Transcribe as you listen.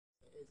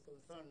is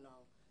concerned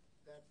now,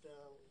 that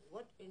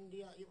what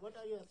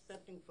are you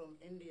expecting from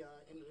India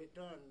in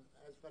return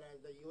as far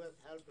as the U.S.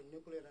 help in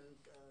nuclear and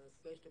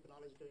space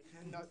technology?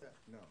 No, sir.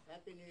 No.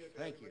 Happy New Year to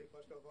Thank everybody, you.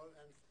 first of all.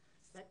 And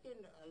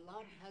second, a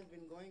lot has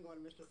been going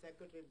on, Mr.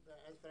 Secretary,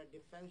 as far as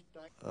defense.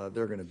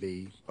 There are going to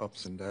be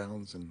ups and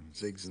downs and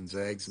zigs and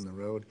zags in the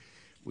road.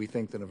 We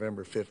think the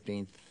November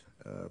 15th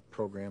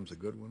program's a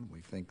good one. We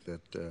think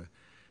that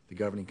the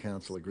Governing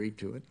Council agreed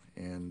to it,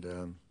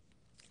 and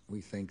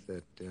we think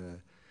that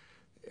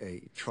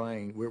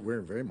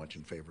we're very much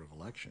in favor of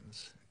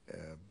elections,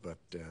 but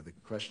the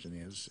question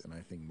is, and I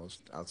think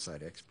most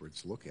outside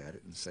experts look at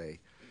it and say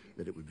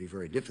that it would be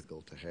very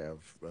difficult to have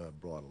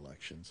broad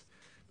elections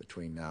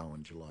between now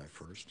and July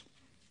 1st.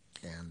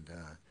 And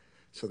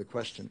so the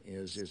question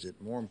is it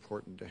more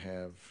important to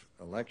have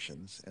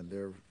elections and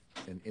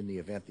in the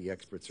event the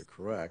experts are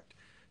correct,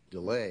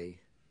 delay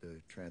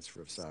the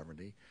transfer of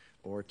sovereignty,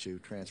 or to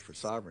transfer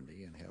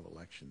sovereignty and have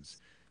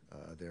elections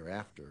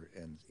thereafter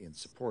and in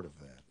support of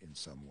that in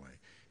some way?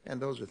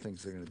 And those are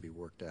things that are going to be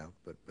worked out,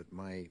 but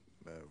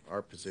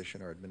our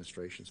position, our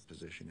administration's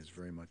position, is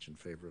very much in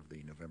favor of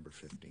the November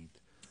 15th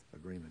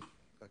agreement.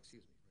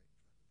 Excuse me.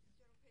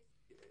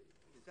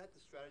 Is that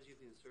the strategy of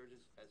the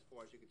insurgents, as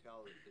far as you can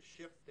tell, to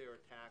shift their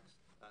attacks,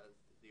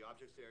 the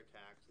objects their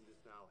attacks, and this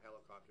now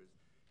helicopters?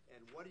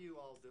 And what do you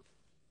all do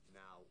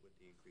now with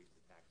the increased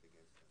attacks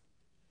against them?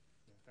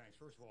 Thanks.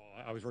 First of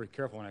all, I was very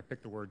careful when I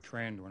picked the word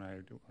trend when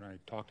I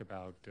talked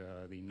about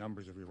the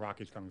numbers of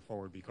Iraqis coming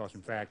forward, because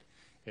in fact,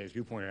 as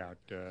you pointed out,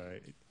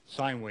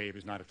 sine wave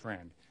is not a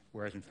trend,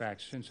 whereas in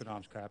fact, since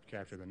Saddam's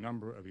capture, the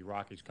number of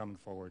Iraqis coming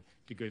forward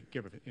to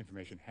give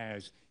information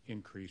has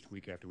increased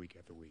week after week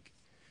after week.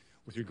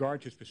 With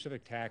regard to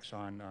specific attacks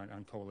on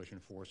coalition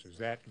forces,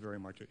 that very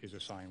much is a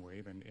sine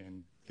wave,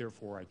 and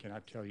therefore I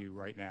cannot tell you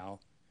right now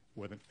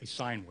whether a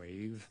sine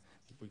wave.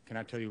 We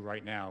cannot tell you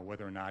right now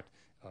whether or not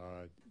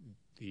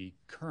the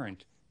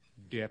current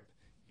dip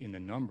in the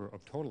number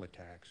of total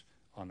attacks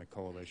on the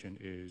coalition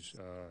is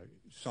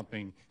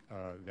something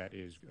that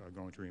is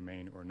going to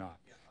remain or not.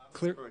 Yeah,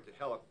 I'm referring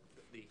to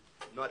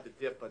not the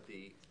dip, but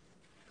the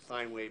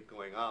sine wave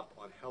going up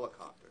on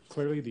helicopters.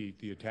 Clearly,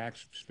 the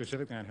attacks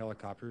specifically on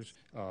helicopters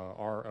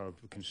are of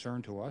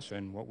concern to us,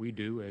 and what we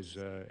do, as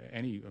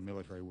any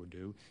military would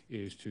do,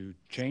 is to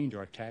change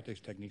our tactics,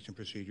 techniques, and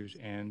procedures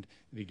and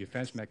the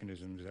defense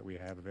mechanisms that we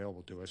have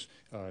available to us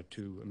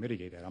to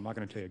mitigate that. I'm not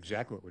going to tell you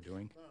exactly what we're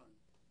doing.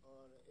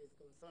 Is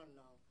concerned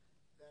now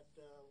that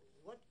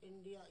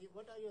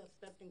what are you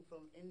expecting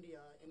from India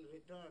in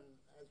return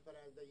as far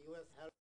as the U.S. help?